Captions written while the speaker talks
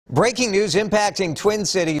Breaking news impacting Twin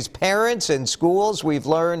Cities parents and schools. We've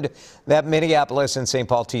learned that Minneapolis and St.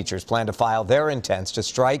 Paul teachers plan to file their intents to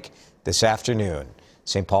strike this afternoon.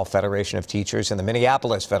 St. Paul Federation of Teachers and the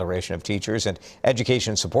Minneapolis Federation of Teachers and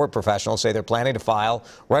Education Support Professionals say they're planning to file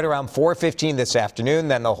right around 4:15 this afternoon.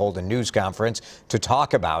 Then they'll hold a news conference to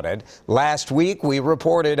talk about it. Last week, we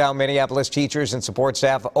reported how Minneapolis teachers and support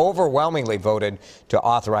staff overwhelmingly voted to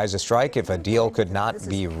authorize a strike if a deal could not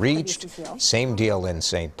be reached. Same deal in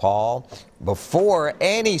St. Paul. Before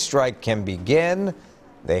any strike can begin,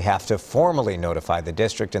 they have to formally notify the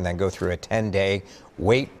district and then go through a 10-day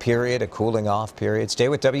wait period, a cooling off period. Stay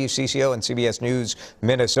with WCCO and CBS News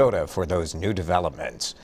Minnesota for those new developments.